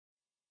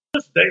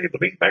This Dave the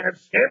MeatMan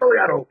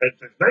Scandaliato, and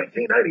since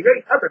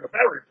 1998, I've been a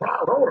very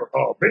proud owner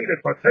of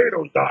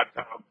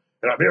meatandpotatoes.com.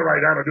 And I'm here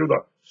right now to do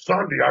the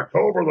Sunday,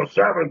 October the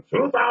 7th,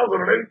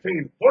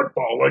 2018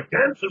 football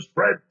against the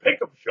spread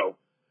pick'em show.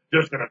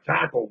 Just going to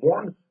tackle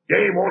one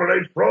game on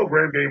today's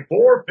program, game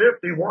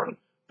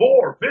 451,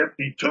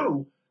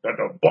 452, that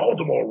the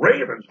Baltimore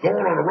Ravens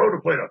going on the road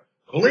to play the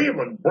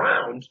Cleveland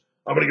Browns.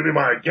 I'm going to give you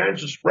my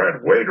against the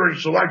spread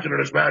wagering selection in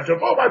this matchup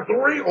for about 3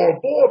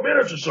 or 4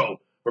 minutes or so.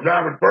 From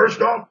now, but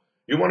first off,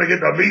 you want to get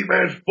the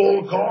MeatMan's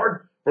full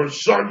card for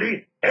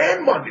Sunday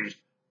and Monday's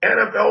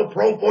NFL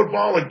Pro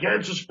Football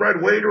against the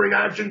spread wagering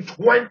action,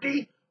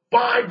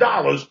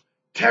 $25.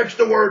 Text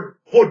the word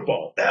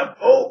football,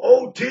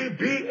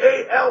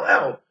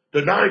 FOOTBALL,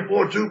 to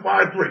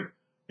 94253.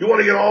 You want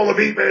to get all the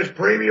MeatMan's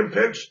premium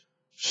picks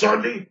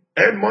Sunday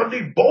and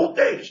Monday, both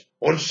days.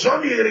 On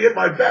Sunday, you're going to get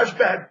my best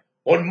bet.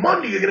 On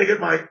Monday, you're going to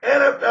get my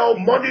NFL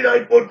Monday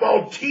Night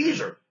Football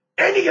teaser.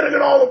 And you're going to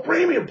get all the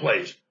premium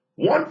plays.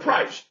 One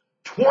price,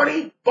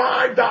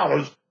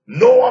 $25,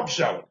 no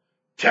upselling.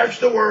 Text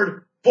the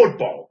word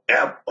football,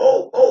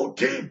 FOOTBALL,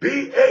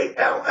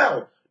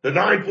 to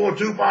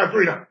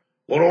 94253. Now,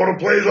 want to order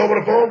plays over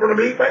the phone for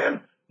the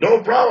MeatMan?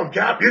 No problem,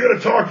 Cap. You're going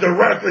to talk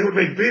directly with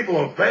me. People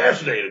are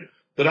fascinated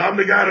that I'm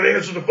the guy that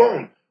answers the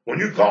phone when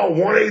you call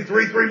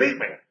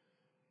 1-833-MeatMan.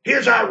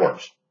 Here's how it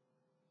works.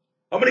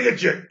 I'm going to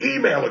get your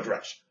email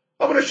address.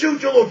 I'm going to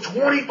shoot you a little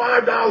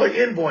 $25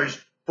 invoice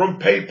from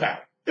PayPal.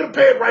 You're going to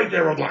pay it right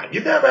there online. You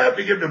never have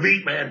to give the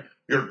MeatMan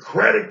your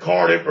credit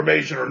card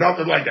information or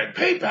nothing like that.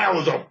 PayPal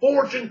is a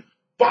Fortune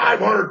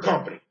 500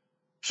 company.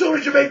 As soon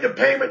as you make the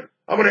payment,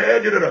 I'm going to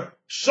add you to the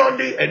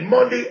Sunday and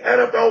Monday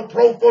NFL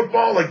Pro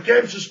Football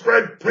against the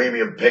spread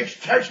premium picks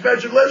text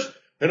message list,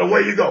 and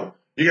away you go.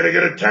 You're going to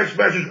get a text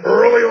message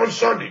early on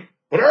Sunday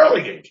for the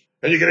early games,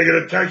 and you're going to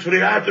get a text for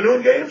the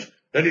afternoon games,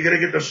 then you're going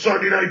to get the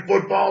Sunday Night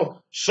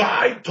Football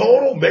side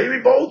total,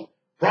 maybe both,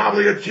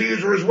 probably a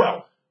teaser as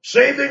well.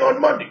 Same thing on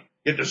Monday.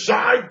 Get the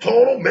side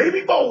total,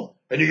 maybe both,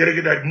 and you're going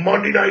to get that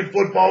Monday Night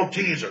Football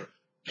teaser.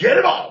 Get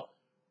it all.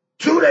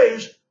 2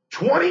 days,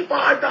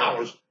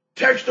 $25.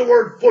 Text the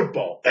word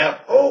football,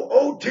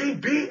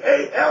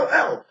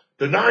 FOOTBALL,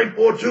 to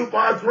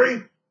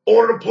 94253.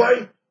 Order to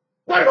play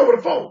right over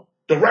the phone,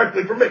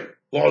 directly from me.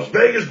 Las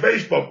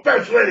Vegas-based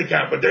professional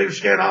handicapper Dave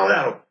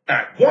Scandaliato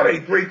at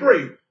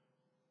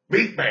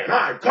 1-833-MeatMan. All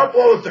right, a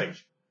couple other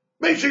things.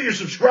 Make sure you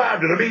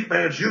subscribe to the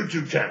MeatMan's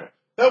YouTube channel.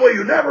 That way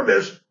you never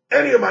miss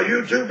any of my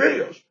YouTube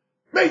videos.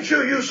 Make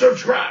sure you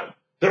subscribe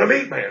to the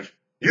MeatMan's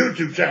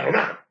YouTube channel.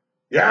 Now,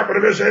 you happen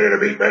to miss any of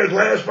the MeatMan's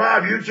last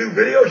 5 YouTube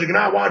videos, you can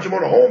now watch them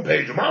on the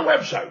homepage of my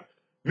website,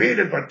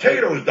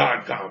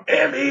 meatandpotatoes.com,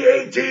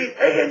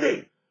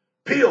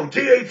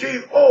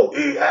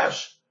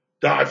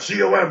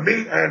 meatandpotatoes.com,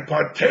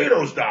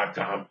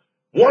 meatandpotatoes.com.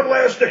 One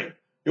last thing.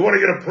 You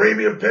want to get a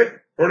premium pick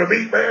for the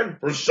MeatMan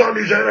for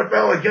Sunday's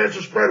NFL against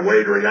the spread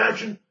wagering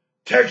action?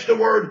 Text the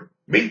word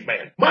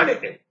MeatMan, my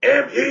nickname,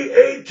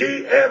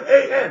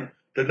 MEATMAN,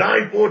 to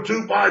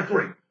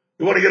 94253.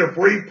 You want to get a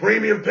free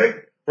premium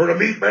pick for the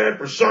MeatMan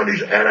for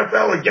Sunday's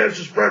NFL against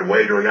the spread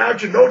wagering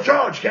action? No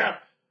charge,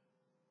 Cap.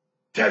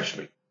 Text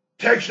me.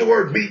 Text the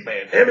word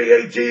MeatMan,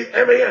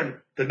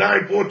 MEATMAN, to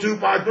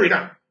 94253.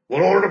 Now,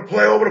 in order to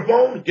play over the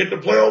phone, get to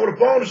play over the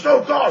phone. There's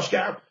no cost,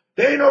 Cap.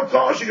 There ain't no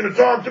cost. You're going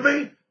to talk to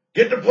me.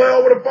 Get to play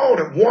over the phone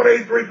at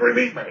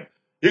 1-833-MeatMan.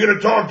 You're going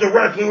to talk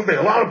directly with me.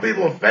 A lot of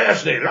people are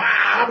fascinated.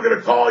 I'm going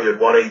to call you at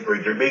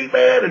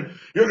 1-833-MeatMan, and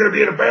you're going to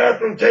be in the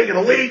bathroom taking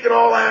a leak and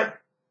all that.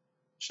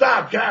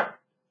 Stop, Cap.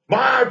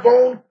 My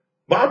phone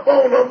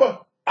number,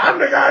 I'm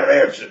the guy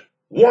that answers.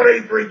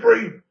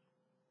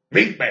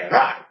 1-833-MeatMan. All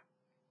right.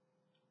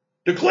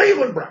 The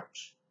Cleveland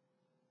Browns,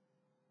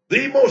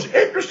 the most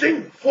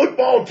interesting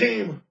football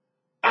team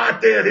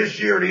out there this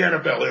year in the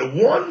NFL. They're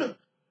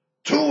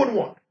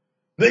 1-2-1.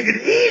 They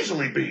could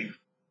easily be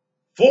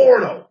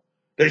 4-0.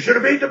 They should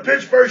have beat the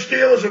Pittsburgh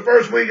Steelers the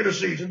first week of the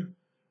season.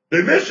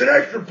 They missed an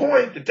extra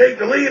point to take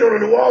the lead on the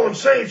New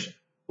Orleans Saints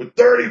with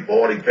 30,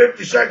 40,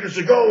 50 seconds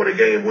to go in the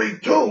game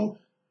week 2.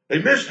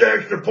 They missed the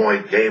extra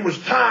point. Game was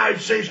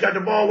tied. Saints got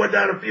the ball, went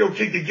down the field,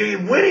 kicked a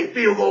game-winning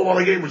field goal while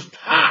the game was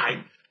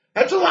tied.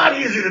 That's a lot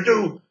easier to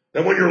do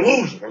than when you're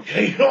losing,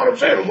 okay? You know what I'm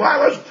saying? There's a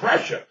lot less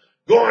pressure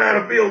going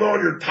down the field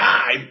on you're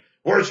tied.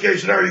 Worst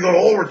case scenario, you go to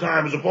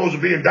overtime as opposed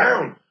to being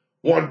down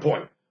 1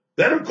 point.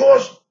 Then, of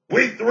course,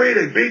 week 3,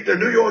 they beat the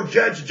New York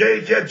Jets, and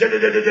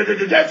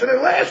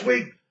then last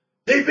week,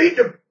 they beat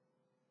the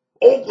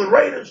Oakland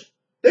Raiders.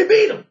 They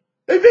beat them.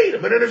 And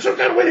then in some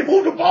kind of way, they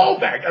moved the ball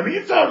back. I mean,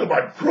 you're talking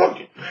about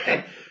crooked,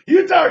 man.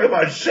 You're talking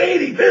about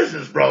shady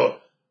business, bro.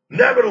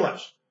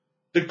 Nevertheless,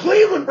 the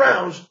Cleveland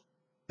Browns,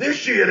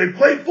 this year, they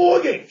played 4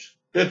 games.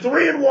 They're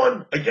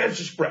 3-1 against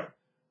the spread.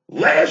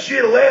 Last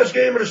year, the last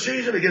game of the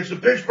season against the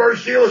Pittsburgh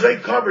Steelers, they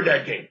covered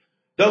that game.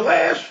 The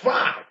last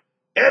 5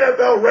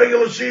 NFL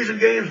regular season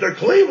games, the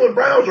Cleveland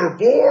Browns are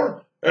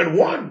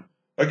 4-1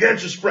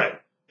 against the spread.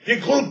 You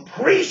include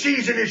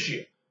preseason this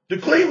year. The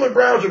Cleveland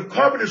Browns have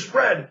covered the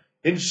spread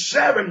in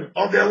 7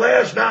 of their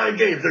last 9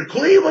 games. The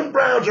Cleveland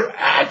Browns are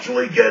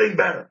actually getting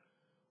better.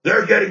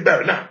 they're getting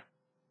better. Now,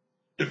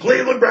 the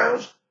Cleveland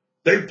Browns,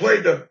 they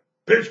played the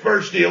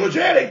Pittsburgh Steelers.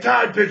 Yeah, they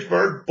tied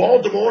Pittsburgh.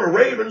 Baltimore, the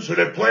Ravens, who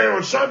they're playing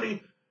on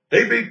Sunday,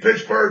 they beat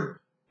Pittsburgh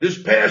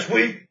this past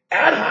week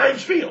at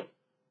Heinz Field.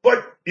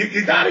 But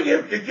you got to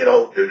give,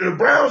 the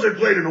Browns, they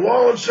played the New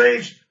Orleans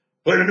Saints,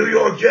 played the New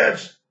York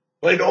Jets,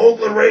 played the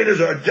Oakland Raiders,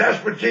 a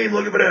desperate team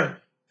looking for their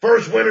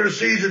first win of the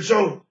season.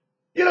 So,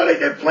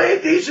 they're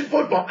playing decent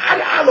football.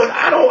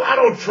 I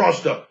don't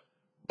trust the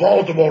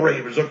Baltimore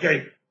Ravens,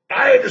 okay?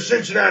 I had the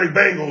Cincinnati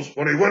Bengals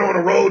when they went on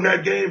the road in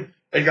that game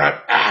and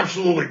got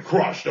absolutely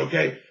crushed,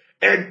 okay?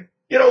 And,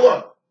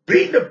 look,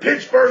 beating the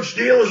Pittsburgh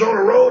Steelers on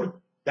the road,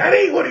 that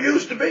ain't what it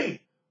used to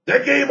be.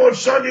 That game on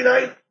Sunday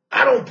night,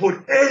 I don't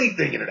put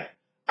anything into that.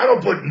 I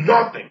don't put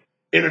nothing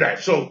into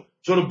that. So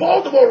the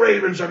Baltimore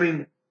Ravens, I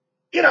mean,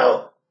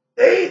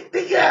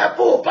 they got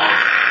full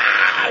pie.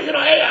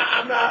 Hey,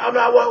 I'm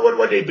not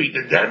what they beat.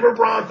 The Denver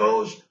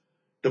Broncos,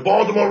 the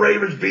Baltimore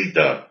Ravens beat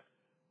the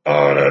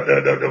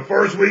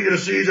first week of the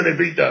season, they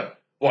beat the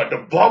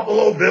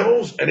Buffalo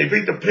Bills, and they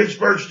beat the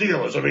Pittsburgh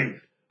Steelers. I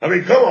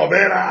mean, come on,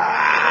 man.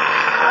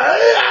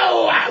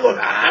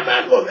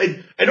 Look,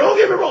 and don't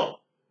get me wrong.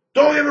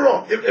 Don't get me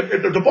wrong.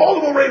 If the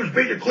Baltimore Ravens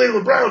beat the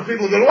Cleveland Browns,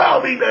 people are going,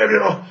 well,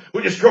 man,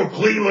 we just throw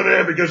Cleveland in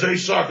there because they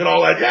suck and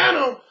all that.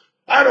 Yeah,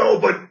 I know,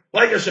 but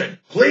like I said,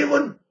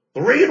 Cleveland,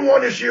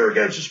 3-1 this year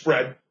against the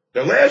spread.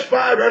 Their last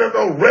 5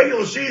 NFL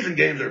regular season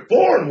games, they're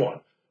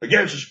 4-1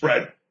 against the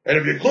spread. And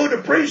if you include the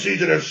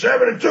preseason, they're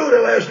 7-2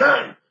 their last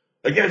 9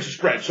 against the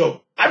spread.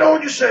 So I know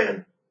what you're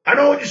saying.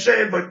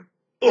 But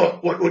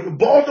look, with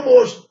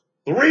Baltimore's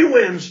 3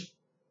 wins,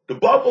 the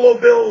Buffalo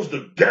Bills,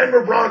 the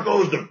Denver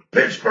Broncos, the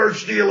Pittsburgh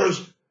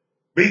Steelers,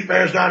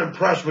 MeatMan's not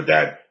impressed with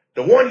that.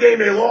 The one game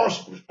they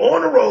lost was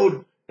on the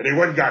road, and they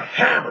went and got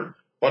hammered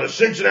by the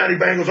Cincinnati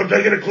Bengals. I'm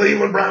taking the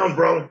Cleveland Browns,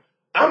 bro.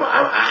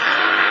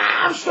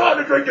 I'm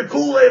starting to drink the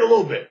Kool-Aid a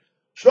little bit.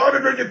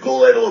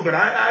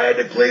 I had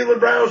the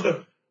Cleveland Browns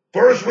the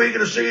first week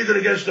of the season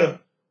against the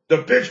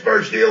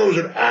Pittsburgh Steelers,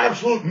 an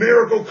absolute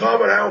miracle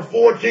cover down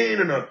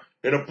 14 in a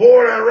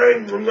pouring out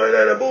rain from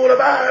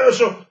the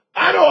So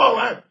I know all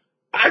that.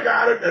 I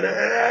got it. And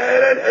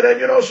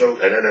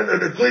then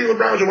the Cleveland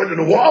Browns went to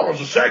New Orleans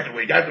the second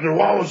week after the New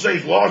Orleans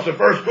Saints lost the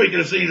first week of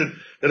the season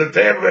to the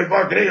Tampa Bay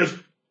Buccaneers.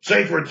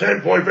 Saints were a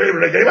 10-point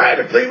favorite in that game. I had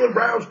the Cleveland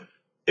Browns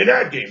in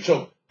that game.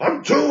 So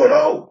I'm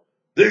 2-0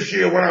 this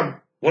year when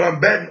I'm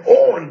betting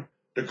on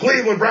the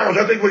Cleveland Browns.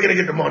 I think we're going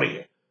to get the money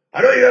here.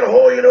 I know you got to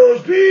hold your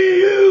nose.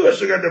 I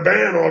still got the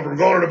band on from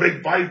going to the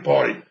big fight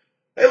party.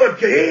 Hey, look,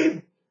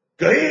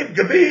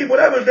 Khabib,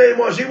 whatever his name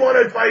was, he won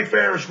that fight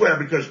fair and square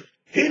because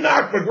he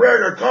knocked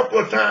McGregor a couple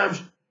of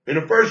times in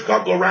the first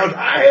couple of rounds.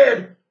 I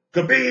had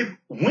Khabib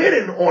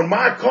winning on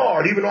my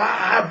card, even though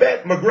I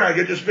bet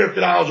McGregor just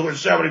 $50 to win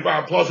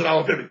 75 plus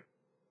 $1.50.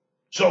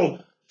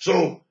 So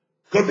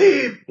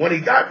Khabib, when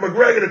he got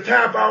McGregor to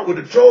tap out with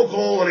the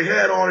chokehold that he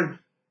had on him,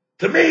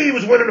 to me, he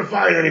was winning the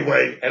fight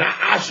anyway. And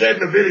I said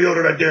in the video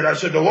that I did, I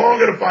said the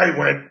longer the fight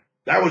went,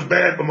 that was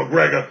bad for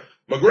McGregor.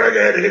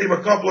 McGregor had to hit him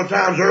a couple of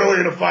times early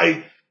in the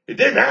fight. It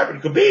didn't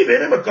happen. Khabib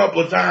hit him a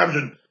couple of times,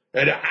 and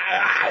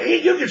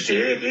you can see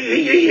it.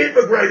 He hit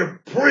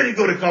McGregor pretty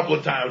good a couple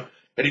of times,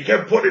 and he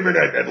kept putting him in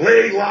that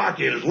leg lock.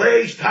 He had his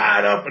legs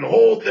tied up and the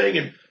whole thing,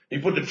 and he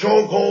put the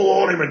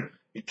chokehold on him, and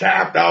he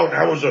tapped out.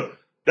 And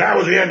that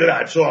was the end of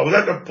that. So I was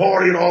at the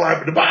party and all that.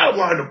 But the bottom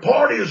line, the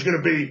party is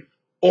going to be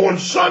on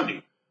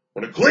Sunday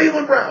when the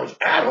Cleveland Browns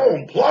at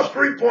home plus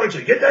 3 points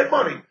and get that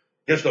money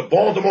against the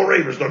Baltimore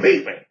Ravens, the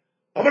MeatMan.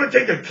 I'm going to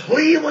take the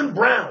Cleveland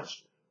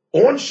Browns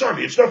on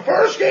Sunday. It's the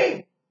first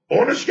game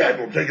on the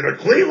schedule. I'm taking the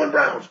Cleveland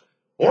Browns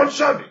on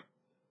Sunday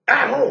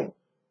at home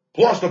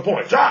plus the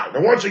points. All right,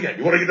 now once again,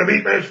 you want to get the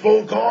MeatMan's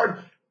full card?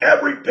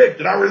 Every pick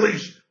that I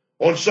release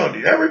on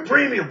Sunday, every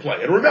premium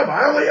play. And remember,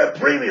 I only have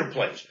premium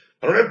plays.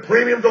 I don't have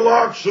premium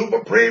deluxe,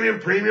 super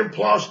premium, premium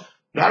plus,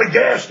 not a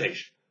gas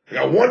station. I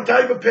got one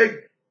type of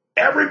pick.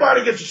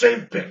 Everybody gets the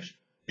same picks.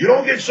 You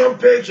don't get some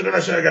picks, and then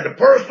I say I got the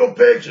personal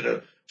picks and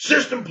the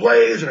system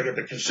plays, and I got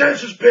the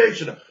consensus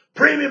picks and the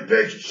premium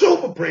picks,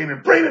 super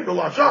premium, premium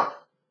deluxe. Oh,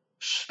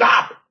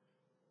 stop it.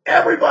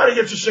 Everybody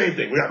gets the same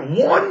thing. We got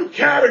one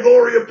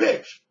category of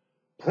picks,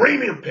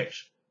 premium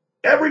picks.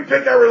 Every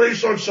pick I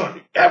release on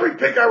Sunday, every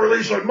pick I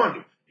release on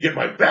Monday. You get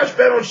my best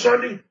bet on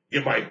Sunday, you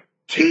get my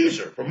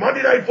teaser for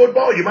Monday Night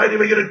Football. You might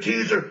even get a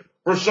teaser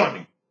for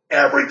Sunday.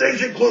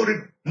 Everything's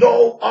included,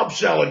 no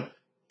upselling.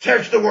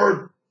 Text the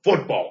word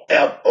football,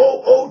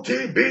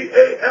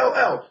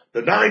 FOOTBALL,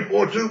 to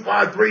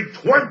 94253,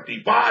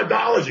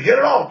 $25. You get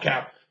it all,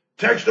 Cap.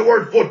 Text the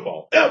word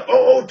football,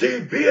 FOOTBALL,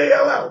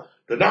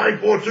 to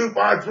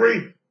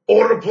 94253,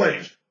 order the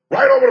plays.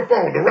 Right over the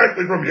phone,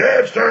 directly from you. Yeah,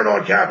 it's turned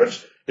on, Cap.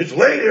 It's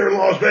late here in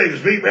Las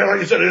Vegas. MeatMan,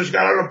 like I said, I just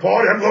got out of the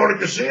party. I'm going to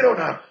the casino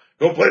now.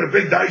 Go play the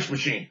big dice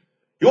machine.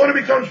 You want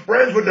to become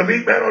friends with the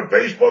MeatMan on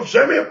Facebook?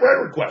 Send me a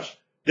friend request.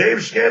 Dave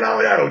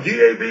Scandaliato,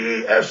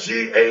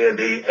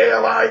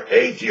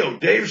 DaveScandaliato,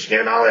 Dave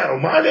Scandaliato,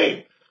 my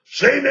name,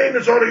 same name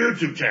that's on the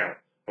YouTube channel.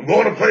 I'm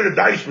going to play the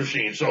dice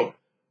machine. So,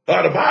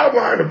 the bottom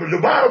line,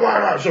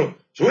 so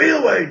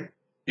either way,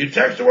 You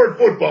text the word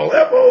football,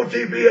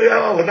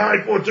 F-O-T-B-A-L, to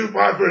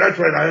 94253. That's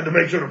right, I had to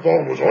make sure the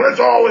phone was on. It's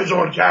always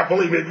on, Cap.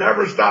 Believe me, it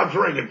never stops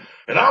ringing.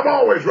 And I'm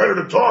always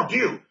ready to talk to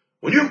you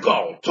when you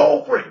call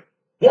toll free,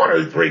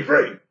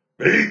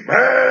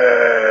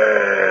 1-833-MeatMan.